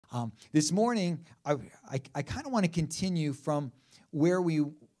This morning, I kind of want to continue from where we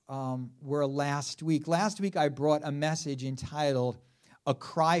were last week. Last week, I brought a message entitled, A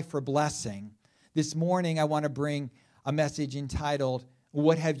Cry for Blessing. This morning, I want to bring a message entitled,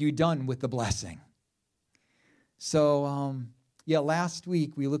 What Have You Done with the Blessing? So, last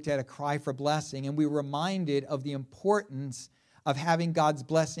week, we looked at a cry for blessing, and we were reminded of the importance of having God's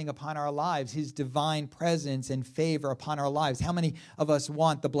blessing upon our lives, His divine presence and favor upon our lives. How many of us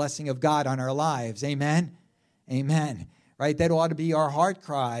want the blessing of God on our lives? Amen? Amen. Right? That ought to be our heart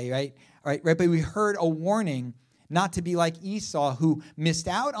cry, right? Right? But we heard a warning not to be like Esau, who missed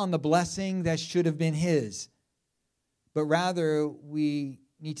out on the blessing that should have been his. But rather, we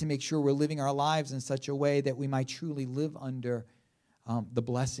need to make sure we're living our lives in such a way that we might truly live under the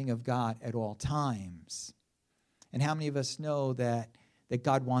blessing of God at all times. And how many of us know that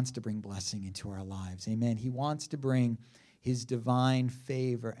God wants to bring blessing into our lives? Amen. He wants to bring His divine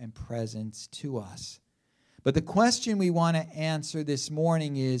favor and presence to us. But the question we want to answer this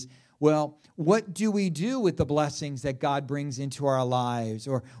morning is, well, what do we do with the blessings that God brings into our lives?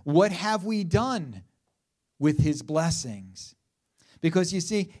 Or what have we done with His blessings? Because you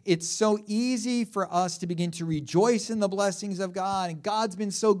see, it's so easy for us to begin to rejoice in the blessings of God. And God's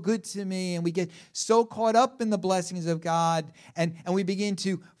been so good to me. And we get so caught up in the blessings of God. And we begin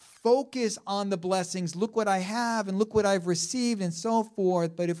to focus on the blessings. Look what I have and look what I've received and so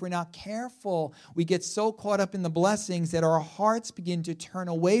forth. But if we're not careful, we get so caught up in the blessings that our hearts begin to turn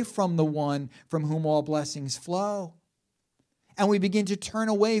away from the one from whom all blessings flow. And we begin to turn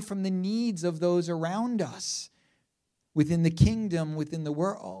away from the needs of those around us, within the kingdom, within the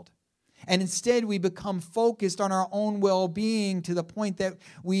world. And instead, we become focused on our own well-being to the point that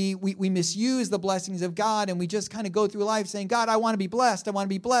we misuse the blessings of God, and we just kind of go through life saying, God, I want to be blessed, I want to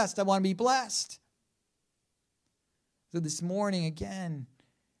be blessed, I want to be blessed. So this morning, again,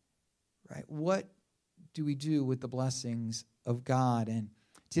 right, what do we do with the blessings of God? And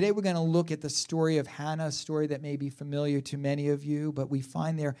today we're going to look at the story of Hannah, a story that may be familiar to many of you, but we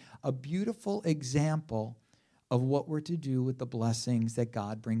find there a beautiful example of what we're to do with the blessings that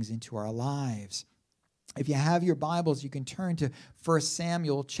God brings into our lives. If you have your Bibles, you can turn to 1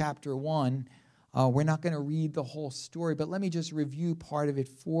 Samuel chapter 1. We're not going to read the whole story, but let me just review part of it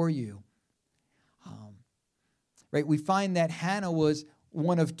for you. Right, we find that Hannah was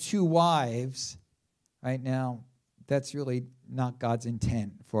one of two wives. Right now, that's really not God's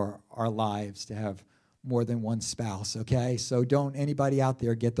intent for our lives to have more than one spouse, okay? So don't anybody out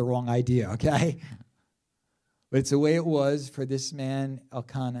there get the wrong idea, okay? But it's the way it was for this man,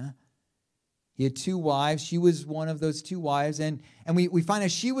 Elkanah. He had two wives. She was one of those two wives. And we find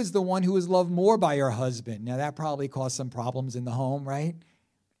out she was the one who was loved more by her husband. Now, that probably caused some problems in the home, right?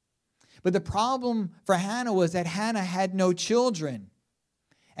 But the problem for Hannah was that Hannah had no children.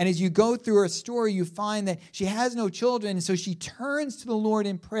 And as you go through her story, you find that she has no children. And so she turns to the Lord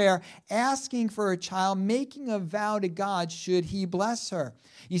in prayer, asking for a child, making a vow to God should He bless her.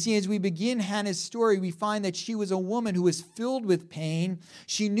 You see, as we begin Hannah's story, we find that she was a woman who was filled with pain.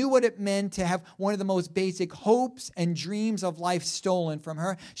 She knew what it meant to have one of the most basic hopes and dreams of life stolen from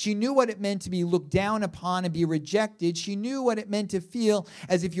her. She knew what it meant to be looked down upon and be rejected. She knew what it meant to feel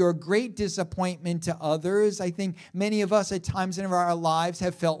as if you're a great disappointment to others. I think many of us at times in our lives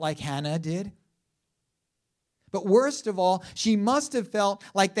have felt like Hannah did. But worst of all, she must have felt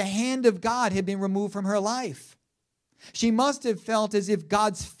like the hand of God had been removed from her life. She must have felt as if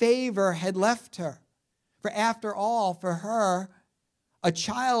God's favor had left her. For after all, for her, a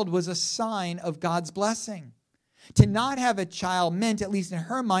child was a sign of God's blessing. To not have a child meant, at least in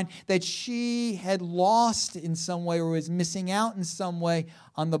her mind, that she had lost in some way or was missing out in some way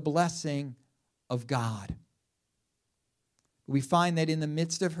on the blessing of God. We find that in the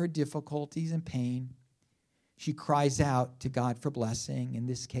midst of her difficulties and pain, she cries out to God for blessing, in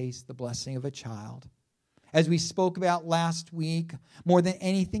this case, the blessing of a child. As we spoke about last week, more than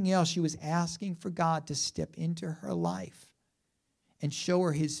anything else, she was asking for God to step into her life and show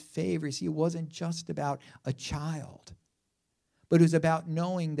her His favor. See, it wasn't just about a child, but it was about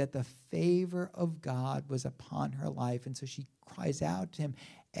knowing that the favor of God was upon her life. And so she cries out to Him,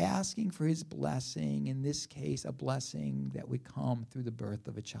 asking for His blessing, in this case, a blessing that would come through the birth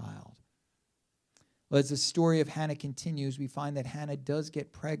of a child. Well, as the story of Hannah continues, we find that Hannah does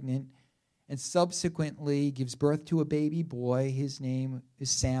get pregnant and subsequently gives birth to a baby boy. His name is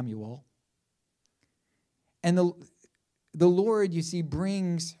Samuel. And the Lord, you see,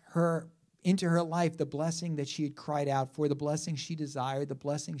 brings her into her life the blessing that she had cried out for, the blessing she desired, the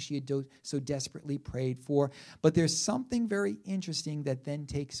blessing she had so desperately prayed for. But there's something very interesting that then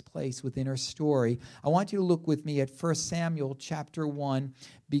takes place within her story. I want you to look with me at 1 Samuel chapter 1,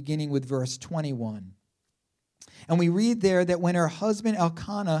 beginning with verse 21. And we read there that when her husband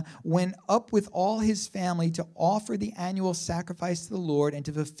Elkanah went up with all his family to offer the annual sacrifice to the Lord and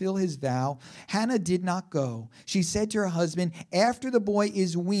to fulfill his vow, Hannah did not go. She said to her husband, "After the boy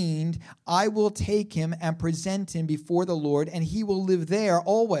is weaned, I will take him and present him before the Lord, and he will live there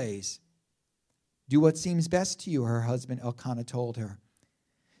always." "Do what seems best to you," her husband Elkanah told her.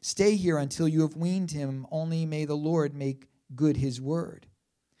 "Stay here until you have weaned him, only may the Lord make good his word."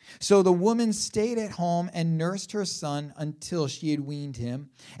 So the woman stayed at home and nursed her son until she had weaned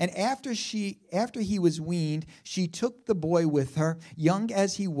him. And after he was weaned, she took the boy with her, young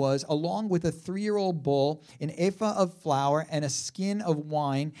as he was, along with a 3-year-old bull, an ephah of flour, and a skin of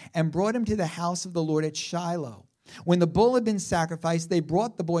wine, and brought him to the house of the Lord at Shiloh. When the bull had been sacrificed, they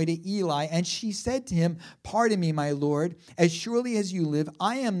brought the boy to Eli, and she said to him, "Pardon me, my lord, as surely as you live,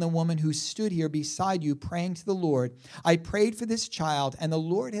 I am the woman who stood here beside you praying to the Lord. I prayed for this child, and the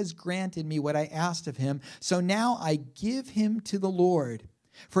Lord has granted me what I asked of him. So now I give him to the Lord.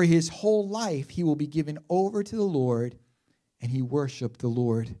 For his whole life he will be given over to the Lord." And he worshiped the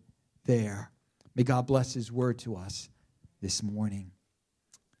Lord there. May God bless his word to us this morning.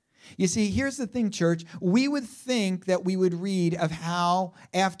 You see, here's the thing, church. We would think that we would read of how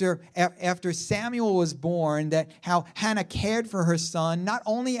after Samuel was born, that how Hannah cared for her son, not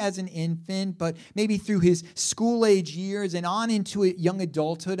only as an infant, but maybe through his school-age years and on into young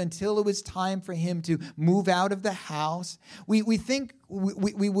adulthood until it was time for him to move out of the house. We think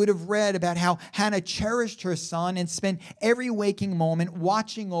we would have read about how Hannah cherished her son and spent every waking moment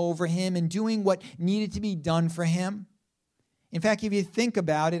watching over him and doing what needed to be done for him. In fact, if you think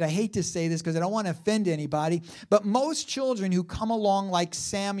about it, I hate to say this because I don't want to offend anybody, but most children who come along like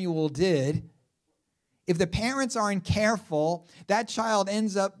Samuel did, if the parents aren't careful, that child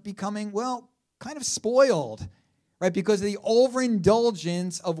ends up becoming, well, kind of spoiled, right? Because of the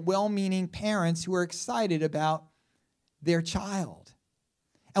overindulgence of well-meaning parents who are excited about their child.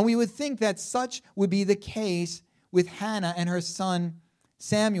 And we would think that such would be the case with Hannah and her son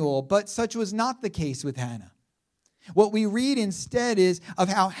Samuel, but such was not the case with Hannah. What we read instead is of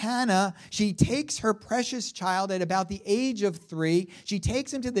how Hannah, she takes her precious child at about the age of 3. She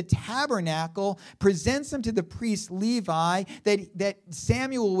takes him to the tabernacle, presents him to the priest Levi, that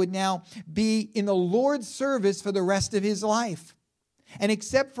Samuel would now be in the Lord's service for the rest of his life. And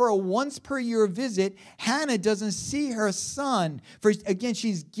except for a once-per-year visit, Hannah doesn't see her son. For again,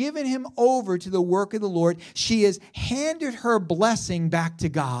 she's given him over to the work of the Lord. She has handed her blessing back to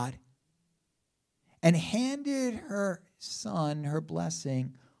God, and handed her son, her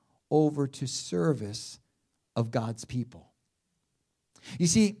blessing, over to service of God's people. You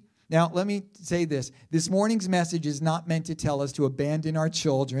see, now let me say this. This morning's message is not meant to tell us to abandon our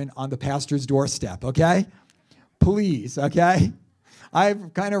children on the pastor's doorstep, okay? Please, okay?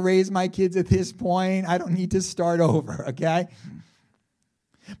 I've kind of raised my kids at this point. I don't need to start over, okay?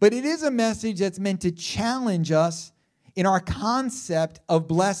 But it is a message that's meant to challenge us in our concept of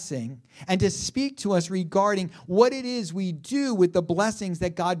blessing and to speak to us regarding what it is we do with the blessings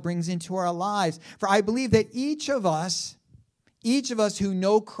that God brings into our lives. For I believe that each of us who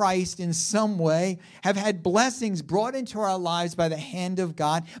know Christ in some way have had blessings brought into our lives by the hand of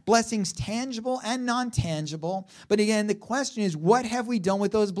God, blessings tangible and non-tangible. But again, the question is, what have we done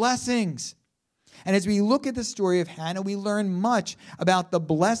with those blessings? And as we look at the story of Hannah, we learn much about the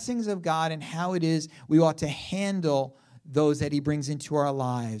blessings of God and how it is we ought to handle those that he brings into our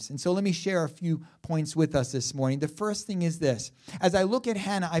lives. And so let me share a few points with us this morning. The first thing is this. As I look at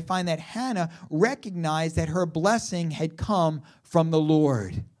Hannah, I find that Hannah recognized that her blessing had come from the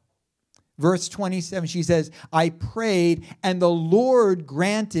Lord. Verse 27, she says, "I prayed, and the Lord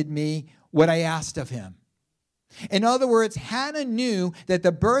granted me what I asked of him." In other words, Hannah knew that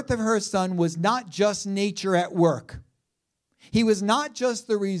the birth of her son was not just nature at work. He was not just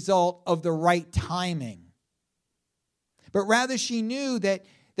the result of the right timing. But rather she knew that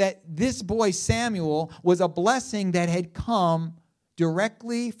this boy Samuel was a blessing that had come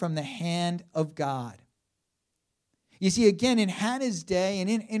directly from the hand of God. You see, again, in Hannah's day and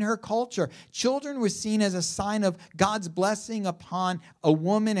in her culture, children were seen as a sign of God's blessing upon a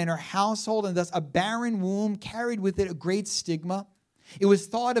woman and her household, and thus a barren womb carried with it a great stigma. It was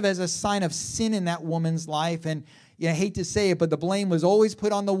thought of as a sign of sin in that woman's life, and I hate to say it, but the blame was always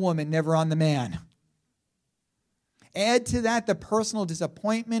put on the woman, never on the man. Add to that the personal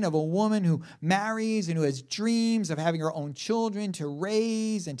disappointment of a woman who marries and who has dreams of having her own children to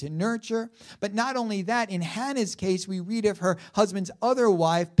raise and to nurture. But not only that, in Hannah's case, we read of her husband's other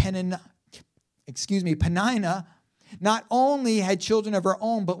wife, Peninnah, not only had children of her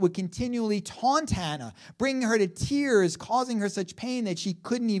own, but would continually taunt Hannah, bringing her to tears, causing her such pain that she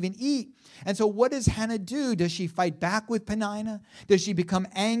couldn't even eat. And so what does Hannah do? Does she fight back with Peninnah? Does she become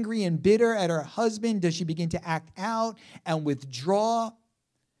angry and bitter at her husband? Does she begin to act out and withdraw?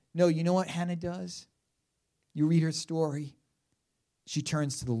 No, you know what Hannah does? You read her story. She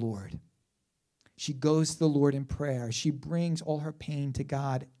turns to the Lord. She goes to the Lord in prayer. She brings all her pain to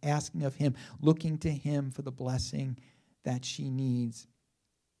God, asking of him, looking to him for the blessing that she needs.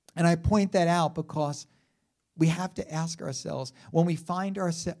 And I point that out because we have to ask ourselves, when we find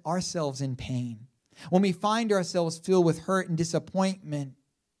ourselves in pain, when we find ourselves filled with hurt and disappointment,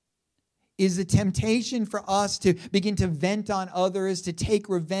 is the temptation for us to begin to vent on others, to take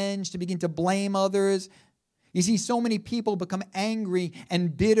revenge, to begin to blame others? You see, so many people become angry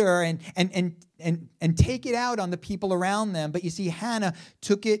and bitter and take it out on the people around them. But you see, Hannah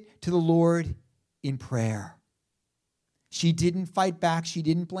took it to the Lord in prayer. She didn't fight back. She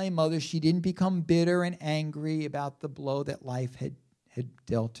didn't blame others. She didn't become bitter and angry about the blow that life had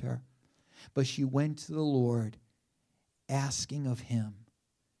dealt her. But she went to the Lord, asking of him,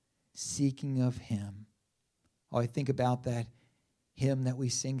 seeking of him. Oh, I think about that hymn that we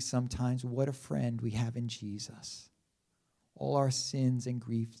sing sometimes, what a friend we have in Jesus, all our sins and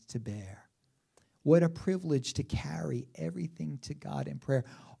griefs to bear. What a privilege to carry everything to God in prayer.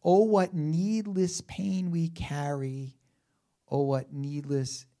 Oh, what needless pain we carry. Oh, what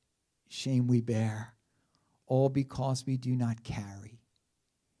needless shame we bear. All because we do not carry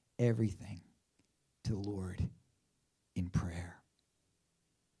everything to the Lord in prayer.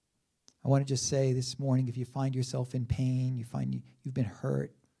 I want to just say this morning, if you find yourself in pain, you find you've been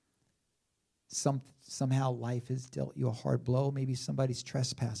hurt, somehow life has dealt you a hard blow, maybe somebody's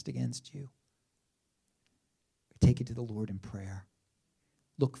trespassed against you, take it to the Lord in prayer.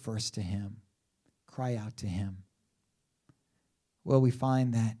 Look first to him. Cry out to him. Well, we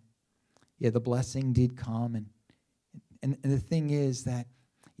find that, the blessing did come. And the thing is that,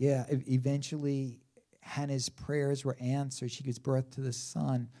 eventually Hannah's prayers were answered. She gives birth to the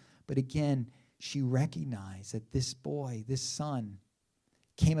son. But again, she recognized that this boy, this son,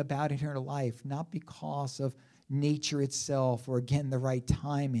 came about in her life not because of nature itself or, again, the right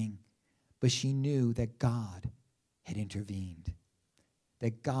timing, but she knew that God had intervened,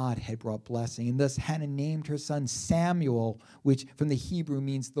 that God had brought blessing. And thus Hannah named her son Samuel, which from the Hebrew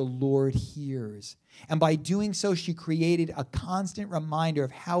means the Lord hears. And by doing so, she created a constant reminder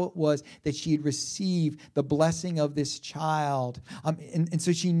of how it was that she had received the blessing of this child. And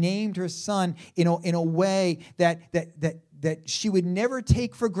so she named her son in a way that she would never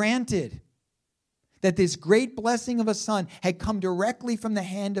take for granted. That this great blessing of a son had come directly from the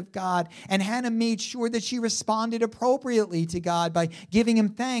hand of God. And Hannah made sure that she responded appropriately to God by giving him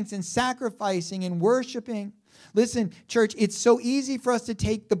thanks and sacrificing and worshiping. Listen, church, it's so easy for us to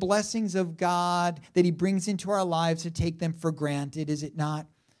take the blessings of God that he brings into our lives, to take them for granted, is it not?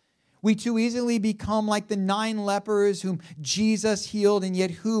 We too easily become like the 9 lepers whom Jesus healed, and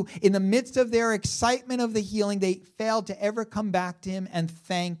yet who, in the midst of their excitement of the healing, they failed to ever come back to him and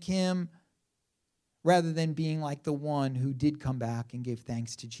thank him, rather than being like the one who did come back and gave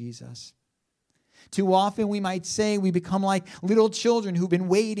thanks to Jesus. Too often we might say we become like little children who've been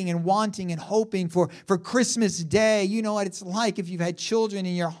waiting and wanting and hoping for Christmas Day. You know what it's like if you've had children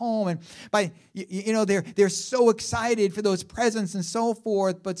in your home, and they're so excited for those presents and so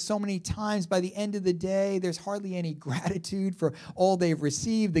forth, but so many times by the end of the day there's hardly any gratitude for all they've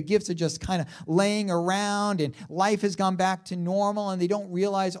received. The gifts are just kind of laying around, and life has gone back to normal, and they don't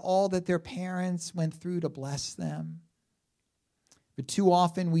realize all that their parents went through to bless them. But too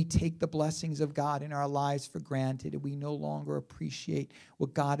often we take the blessings of God in our lives for granted, and we no longer appreciate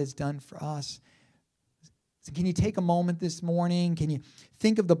what God has done for us. So can you take a moment this morning? Can you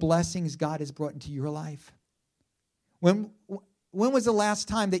think of the blessings God has brought into your life? When was the last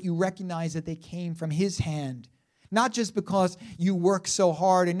time that you recognized that they came from his hand? Not just because you work so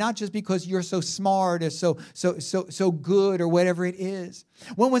hard, and not just because you're so smart or so good or whatever it is.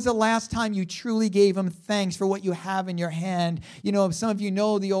 When was the last time you truly gave him thanks for what you have in your hand? Some of you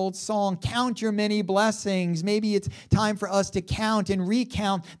know the old song, "Count your many blessings." Maybe it's time for us to count and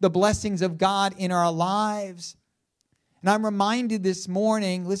recount the blessings of God in our lives. And I'm reminded this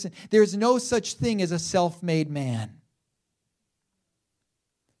morning, listen, there's no such thing as a self-made man.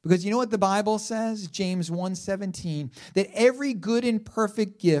 Because you know what the Bible says? James 1:17, that every good and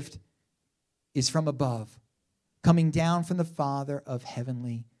perfect gift is from above, coming down from the Father of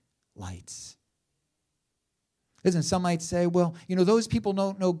heavenly lights. Listen, some might say, well, those people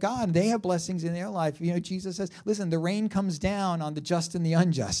don't know God. They have blessings in their life. Jesus says, listen, the rain comes down on the just and the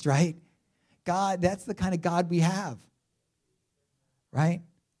unjust, right? God, that's the kind of God we have, right?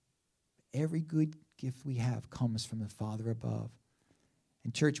 Every good gift we have comes from the Father above.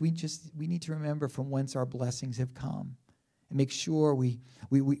 And church, we need to remember from whence our blessings have come and make sure we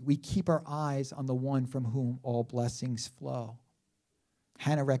keep our eyes on the one from whom all blessings flow.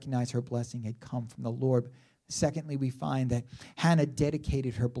 Hannah recognized her blessing had come from the Lord. Secondly, we find that Hannah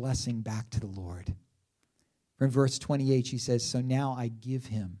dedicated her blessing back to the Lord. In verse 28, she says, so now I give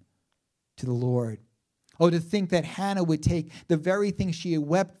him to the Lord. Oh, to think that Hannah would take the very thing she had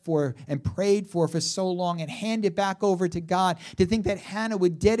wept for and prayed for so long and hand it back over to God. To think that Hannah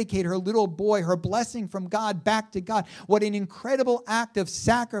would dedicate her little boy, her blessing from God, back to God. What an incredible act of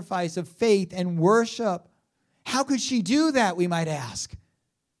sacrifice, of faith and worship. How could she do that, we might ask?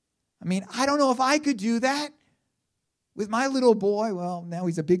 I don't know if I could do that with my little boy. Well, now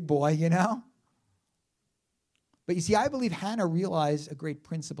he's a big boy, But you see, I believe Hannah realized a great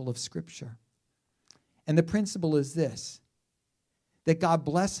principle of Scripture. And the principle is this, that God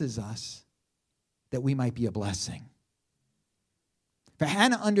blesses us that we might be a blessing. For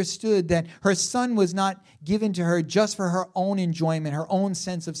Hannah understood that her son was not given to her just for her own enjoyment, her own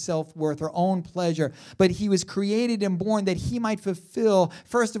sense of self-worth, her own pleasure, but he was created and born that he might fulfill,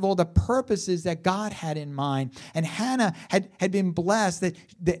 first of all, the purposes that God had in mind. And Hannah had been blessed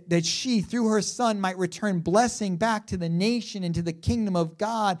that she, through her son, might return blessing back to the nation and to the kingdom of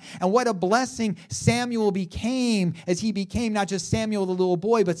God. And what a blessing Samuel became, as he became not just Samuel the little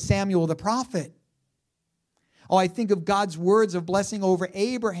boy, but Samuel the prophet. Oh, I think of God's words of blessing over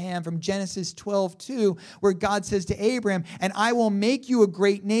Abraham from Genesis 12:2, where God says to Abraham, and I will make you a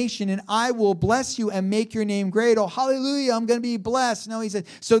great nation, and I will bless you and make your name great. Oh, hallelujah, I'm going to be blessed. No, he said,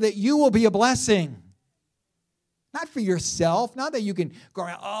 so that you will be a blessing. Not for yourself, not that you can go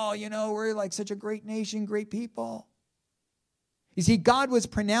around, we're like such a great nation, great people. You see, God was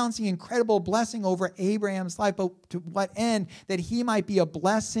pronouncing incredible blessing over Abraham's life, but to what end? That he might be a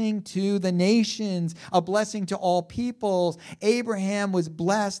blessing to the nations, a blessing to all peoples. Abraham was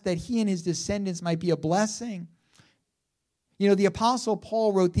blessed that he and his descendants might be a blessing. The Apostle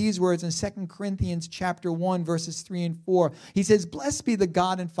Paul wrote these words in 2 Corinthians chapter 1, verses 3 and 4. He says, blessed be the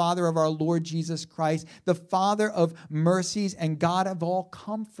God and Father of our Lord Jesus Christ, the Father of mercies and God of all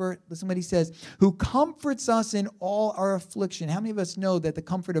comfort. Listen what he says, who comforts us in all our affliction. How many of us know that the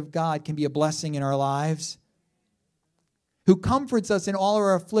comfort of God can be a blessing in our lives? Who comforts us in all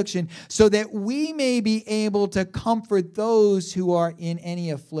our affliction, so that we may be able to comfort those who are in any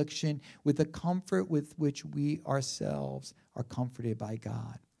affliction with the comfort with which we ourselves are comforted by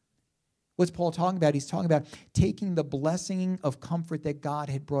God. What's Paul talking about? He's talking about taking the blessing of comfort that God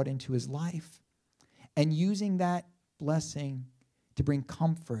had brought into his life and using that blessing to bring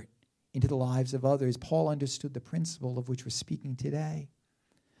comfort into the lives of others. Paul understood the principle of which we're speaking today.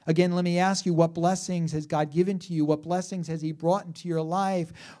 Again, let me ask you, what blessings has God given to you? What blessings has he brought into your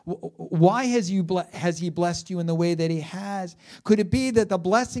life? Why has he blessed you in the way that he has? Could it be that the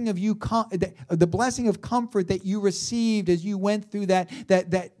blessing of comfort that you received as you went through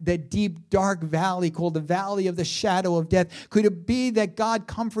that deep, dark valley called the valley of the shadow of death, could it be that God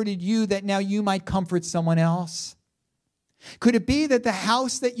comforted you that now you might comfort someone else? Could it be that the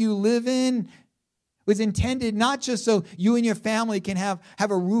house that you live in was intended not just so you and your family can have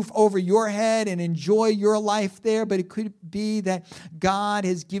a roof over your head and enjoy your life there, but it could be that God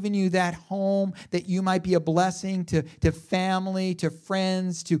has given you that home that you might be a blessing to family, to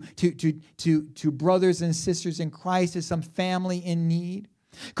friends, to brothers and sisters in Christ, to some family in need.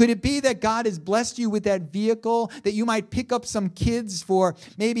 Could it be that God has blessed you with that vehicle that you might pick up some kids for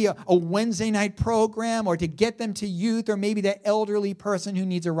maybe a Wednesday night program, or to get them to youth, or maybe that elderly person who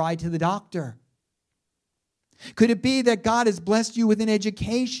needs a ride to the doctor? Could it be that God has blessed you with an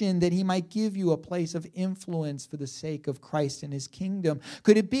education that he might give you a place of influence for the sake of Christ and his kingdom?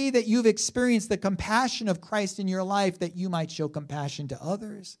 Could it be that you've experienced the compassion of Christ in your life that you might show compassion to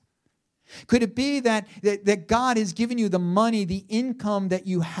others? Could it be that God has given you the money, the income that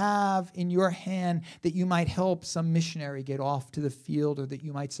you have in your hand, that you might help some missionary get off to the field, or that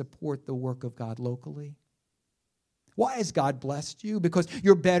you might support the work of God locally? Why has God blessed you? Because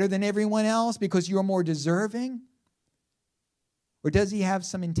you're better than everyone else? Because you're more deserving? Or does he have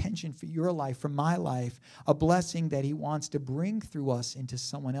some intention for your life, for my life, a blessing that he wants to bring through us into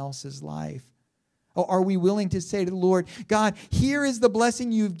someone else's life? Or are we willing to say to the Lord, God, here is the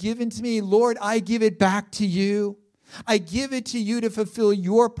blessing you've given to me. Lord, I give it back to you. I give it to you to fulfill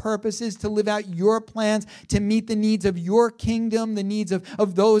your purposes, to live out your plans, to meet the needs of your kingdom, the needs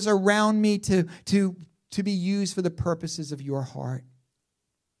of those around me, to be used for the purposes of your heart.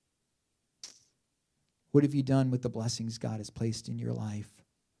 What have you done with the blessings God has placed in your life?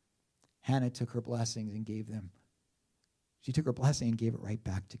 Hannah took her blessings and gave them. She took her blessing and gave it right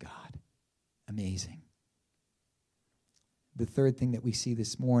back to God. Amazing. The third thing that we see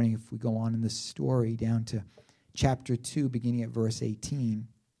this morning, if we go on in the story down to chapter 2, beginning at verse 18,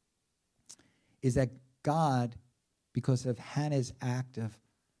 is that God, because of Hannah's act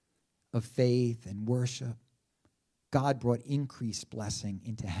of faith and worship, God brought increased blessing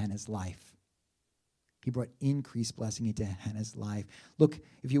into Hannah's life. He brought increased blessing into Hannah's life. Look,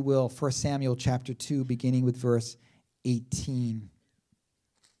 if you will, 1 Samuel chapter 2, beginning with verse 18.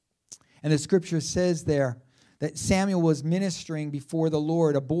 And the scripture says there that Samuel was ministering before the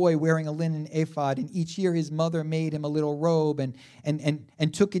Lord, a boy wearing a linen ephod, and each year his mother made him a little robe and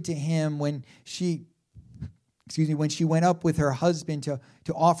took it to him when she went up with her husband to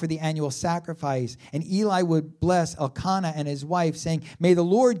offer the annual sacrifice. And Eli would bless Elkanah and his wife, saying, "May the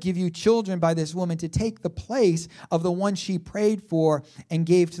Lord give you children by this woman to take the place of the one she prayed for and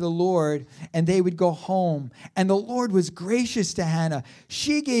gave to the Lord." And they would go home. And the Lord was gracious to Hannah.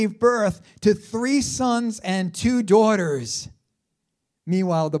 She gave birth to 3 sons and 2 daughters.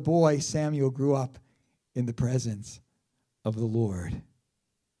 Meanwhile, the boy Samuel grew up in the presence of the Lord.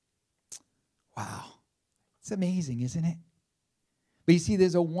 Wow. It's amazing, isn't it? But you see,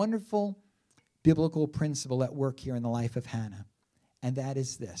 there's a wonderful biblical principle at work here in the life of Hannah, and that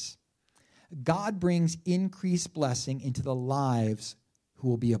is this. God brings increased blessing into the lives who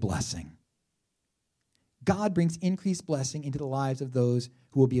will be a blessing. God brings increased blessing into the lives of those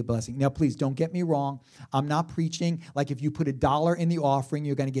who will be a blessing. Now, please don't get me wrong. I'm not preaching like if you put $1 in the offering,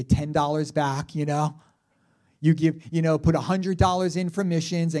 you're going to get $10 back, You put $100 in for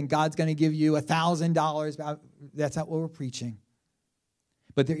missions and God's going to give you $1,000. That's not what we're preaching.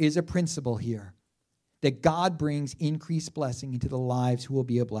 But there is a principle here that God brings increased blessing into the lives who will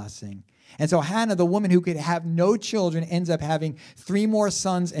be a blessing. And so Hannah, the woman who could have no children, ends up having 3 more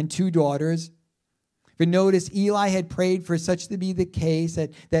sons and 2 daughters. But notice Eli had prayed for such to be the case,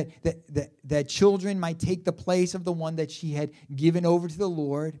 that children might take the place of the one that she had given over to the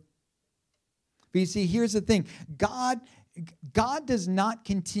Lord. But you see, here's the thing. God does not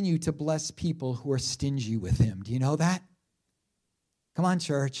continue to bless people who are stingy with him. Do you know that? Come on,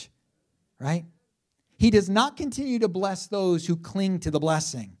 church. Right? He does not continue to bless those who cling to the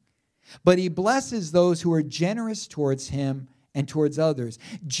blessing, but he blesses those who are generous towards him and towards others.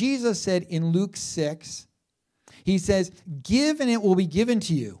 Jesus said in Luke 6, he says, "Give and it will be given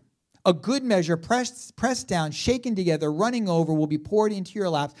to you. A good measure, pressed down, shaken together, running over, will be poured into your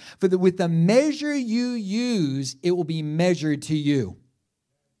laps. For with the measure you use, it will be measured to you."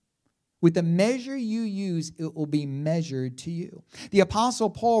 With the measure you use, it will be measured to you. The Apostle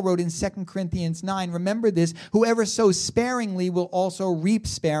Paul wrote in 2 Corinthians 9, remember this, "Whoever sows sparingly will also reap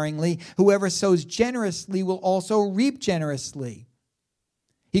sparingly. Whoever sows generously will also reap generously."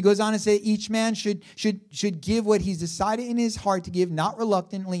 He goes on to say each man should give what he's decided in his heart to give, not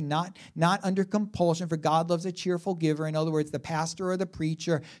reluctantly, not under compulsion, for God loves a cheerful giver. In other words, the pastor or the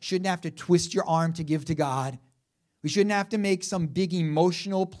preacher shouldn't have to twist your arm to give to God. We shouldn't have to make some big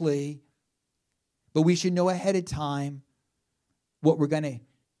emotional plea, but we should know ahead of time what we're going to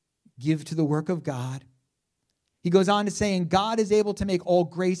give to the work of God. He goes on to say, "And God is able to make all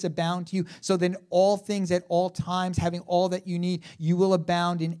grace abound to you, so that in all things at all times, having all that you need, you will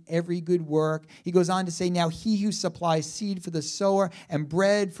abound in every good work." He goes on to say, "Now he who supplies seed for the sower and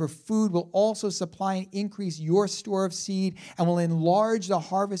bread for food will also supply and increase your store of seed and will enlarge the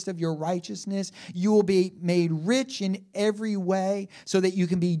harvest of your righteousness. You will be made rich in every way so that you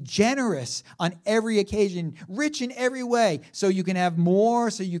can be generous on every occasion." Rich in every way, so you can have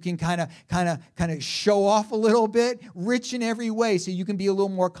more, so you can kind of show off a little bit. Rich in every way so you can be a little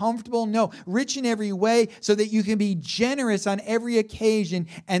more comfortable. No, rich in every way so that you can be generous on every occasion,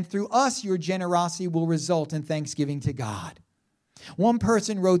 and through us your generosity will result in thanksgiving to God. One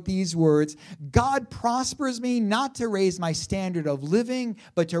person wrote these words, "God prospers me not to raise my standard of living,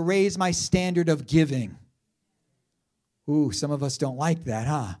 but to raise my standard of giving." Ooh, some of us don't like that,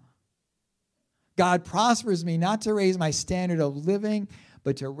 huh? God prospers me not to raise my standard of living,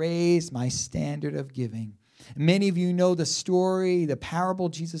 but to raise my standard of giving. Many of you know the story, the parable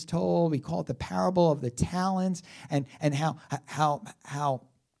Jesus told. We call it the parable of the talents, and how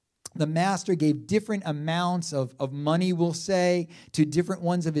the master gave different amounts of money, we'll say, to different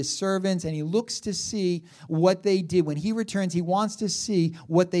ones of his servants, and he looks to see what they did. When he returns, he wants to see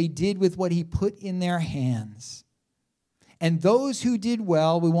what they did with what he put in their hands. And those who did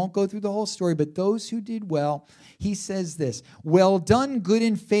well, we won't go through the whole story, but those who did well, he says this, well done, good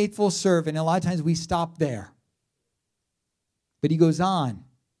and faithful servant. And a lot of times we stop there. But he goes on.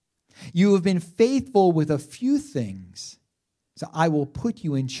 You have been faithful with a few things, so I will put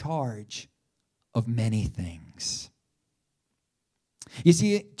you in charge of many things. You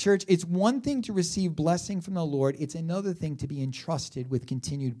see, church, it's one thing to receive blessing from the Lord. It's another thing to be entrusted with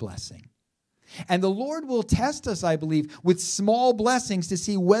continued blessing. And the Lord will test us, I believe, with small blessings to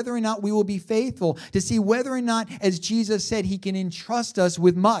see whether or not we will be faithful, to see whether or not, as Jesus said, he can entrust us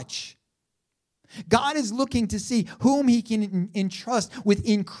with much. God is looking to see whom he can entrust with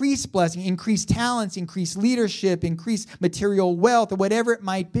increased blessing, increased talents, increased leadership, increased material wealth, or whatever it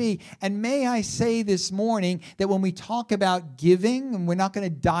might be. And may I say this morning that when we talk about giving, and we're not going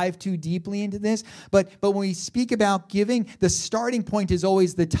to dive too deeply into this, but when we speak about giving, the starting point is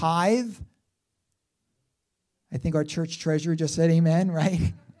always the tithe. I think our church treasurer just said amen,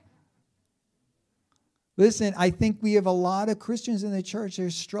 right? Listen, I think we have a lot of Christians in the church that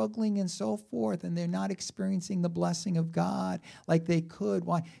are struggling and so forth, and they're not experiencing the blessing of God like they could.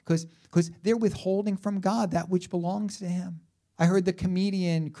 Why? Because they're withholding from God that which belongs to him. I heard the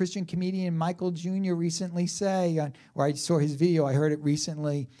Christian comedian Michael Jr. recently say, or I saw his video, I heard it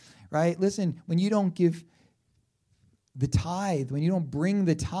recently, right? Listen, when you don't give the tithe, when you don't bring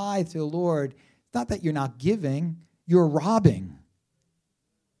the tithe to the Lord, it's not that you're not giving, you're robbing.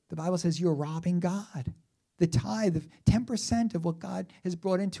 The Bible says you're robbing God. The tithe, 10% of what God has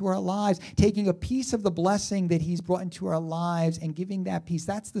brought into our lives, taking a piece of the blessing that he's brought into our lives and giving that piece,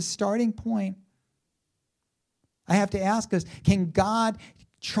 that's the starting point. I have to ask us, can God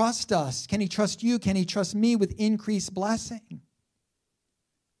trust us? Can he trust you? Can he trust me with increased blessing?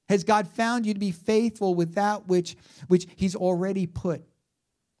 Has God found you to be faithful with that which he's already put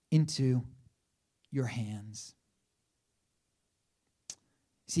into your hands?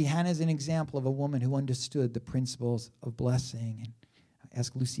 See, Hannah is an example of a woman who understood the principles of blessing. And I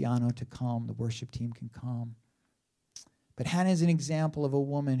ask Luciano to come. The worship team can come. But Hannah is an example of a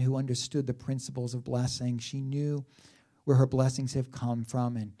woman who understood the principles of blessing. She knew where her blessings have come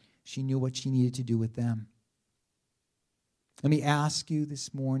from, and she knew what she needed to do with them. Let me ask you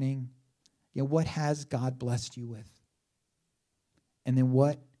this morning, what has God blessed you with? And then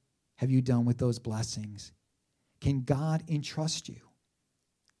what have you done with those blessings? Can God entrust you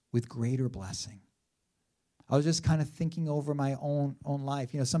with greater blessing? I was just kind of thinking over my own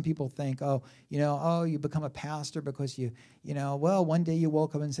life. Some people think, you become a pastor because one day you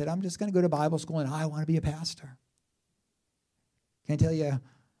woke up and said, I'm just going to go to Bible school and I want to be a pastor. Can I tell you,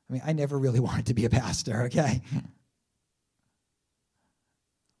 I never really wanted to be a pastor, okay?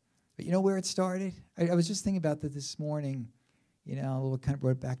 But you know where it started? I was just thinking about that this morning, a little kind of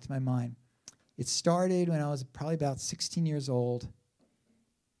brought it back to my mind. It started when I was probably about 16 years old,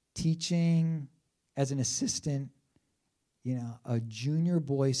 teaching as an assistant, a junior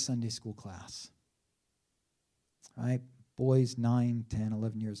boys Sunday school class. Right? Boys 9, 10,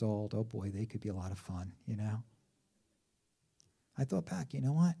 11 years old. Oh boy, they could be a lot of fun, I thought back, you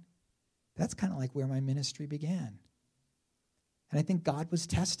know what? That's kind of like where my ministry began. And I think God was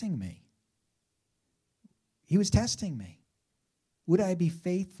testing me. He was testing me. Would I be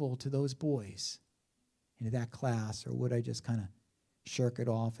faithful to those boys into that class, or would I just kind of shirk it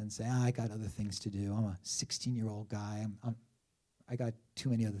off and say, I got other things to do. I'm a 16-year-old guy. I got too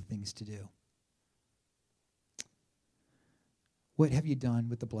many other things to do. What have you done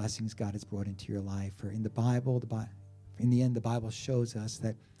with the blessings God has brought into your life? Or in the Bible, in the end, the Bible shows us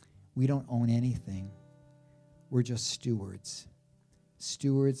that we don't own anything. We're just stewards.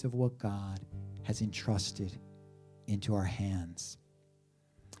 Stewards of what God has entrusted into our hands.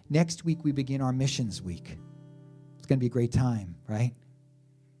 Next week, we begin our missions week. It's going to be a great time, right?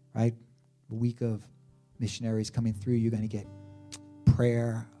 Right? A week of missionaries coming through. You're going to get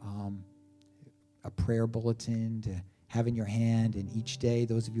prayer, a prayer bulletin to have in your hand. And each day,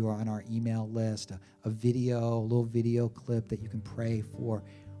 those of you who are on our email list, a little video clip that you can pray for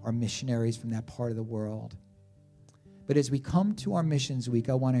our missionaries from that part of the world. But as we come to our missions week,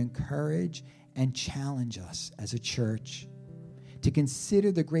 I want to encourage and challenge us as a church to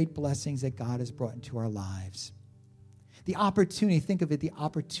consider the great blessings that God has brought into our lives. The opportunity, think of it, the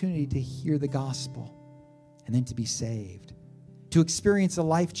opportunity to hear the gospel and then to be saved, to experience the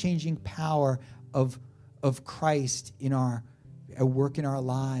life-changing power of Christ in our work in our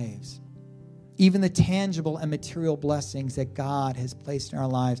lives, even the tangible and material blessings that God has placed in our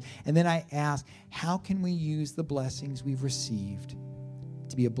lives. And then I ask, how can we use the blessings we've received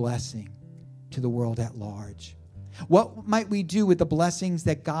to be a blessing to the world at large? What might we do with the blessings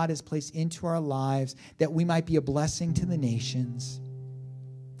that God has placed into our lives that we might be a blessing to the nations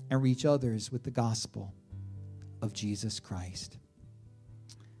and reach others with the gospel of Jesus Christ?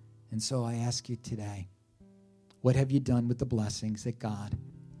 And so I ask you today, what have you done with the blessings that God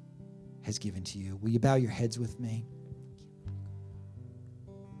has given to you? Will you bow your heads with me?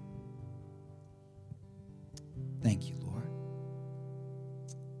 Thank you, Lord.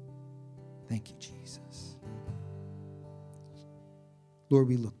 Thank you, Jesus. Lord,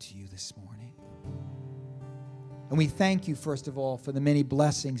 we look to you this morning. And we thank you, first of all, for the many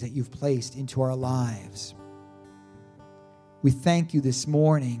blessings that you've placed into our lives. We thank you this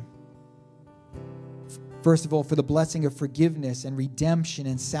morning, first of all, for the blessing of forgiveness and redemption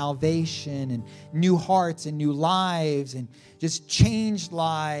and salvation and new hearts and new lives and just changed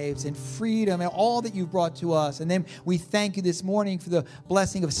lives and freedom and all that you've brought to us. And then we thank you this morning for the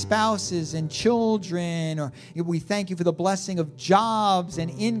blessing of spouses and children, or we thank you for the blessing of jobs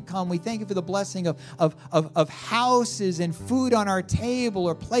and income. We thank you for the blessing of houses and food on our table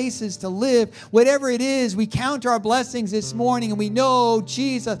or places to live. Whatever it is, we count our blessings this morning, and we know,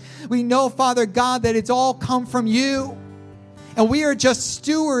 Jesus, we know, Father God, that it's all come from you. And we are just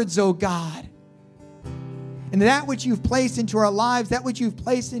stewards, oh God. And that which you've placed into our lives, that which you've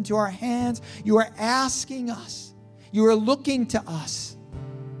placed into our hands, you are asking us, you are looking to us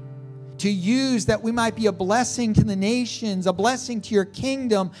to use that we might be a blessing to the nations, a blessing to your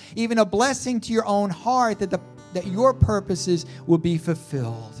kingdom, even a blessing to your own heart, that your purposes will be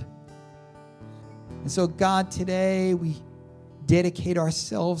fulfilled. And so, God, today we dedicate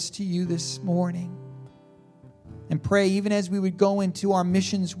ourselves to you this morning and pray, even as we would go into our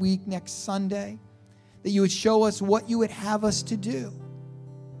missions week next Sunday, that you would show us what you would have us to do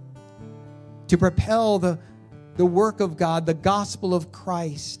to propel the work of God, the gospel of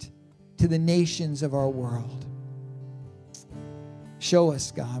Christ, to the nations of our world. Show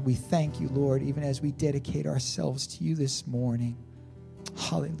us, God. We thank you, Lord, even as we dedicate ourselves to you this morning.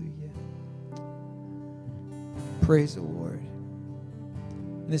 Hallelujah. Praise the Lord.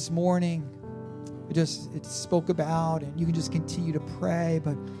 This morning, it spoke about, and you can just continue to pray,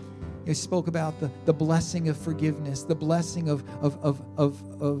 but it spoke about the blessing of forgiveness, the blessing of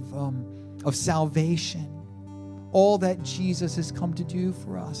salvation, all that Jesus has come to do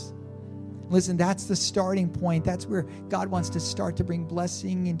for us. Listen, that's the starting point. That's where God wants to start to bring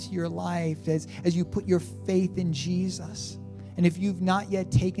blessing into your life as you put your faith in Jesus. And if you've not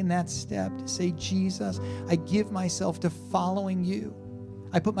yet taken that step to say, Jesus, I give myself to following you.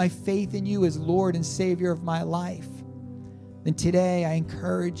 I put my faith in you as Lord and Savior of my life. Then today I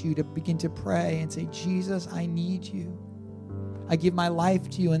encourage you to begin to pray and say, Jesus, I need you. I give my life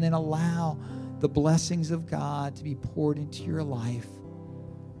to you, and then allow the blessings of God to be poured into your life.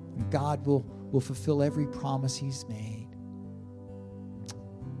 And God will fulfill every promise he's made.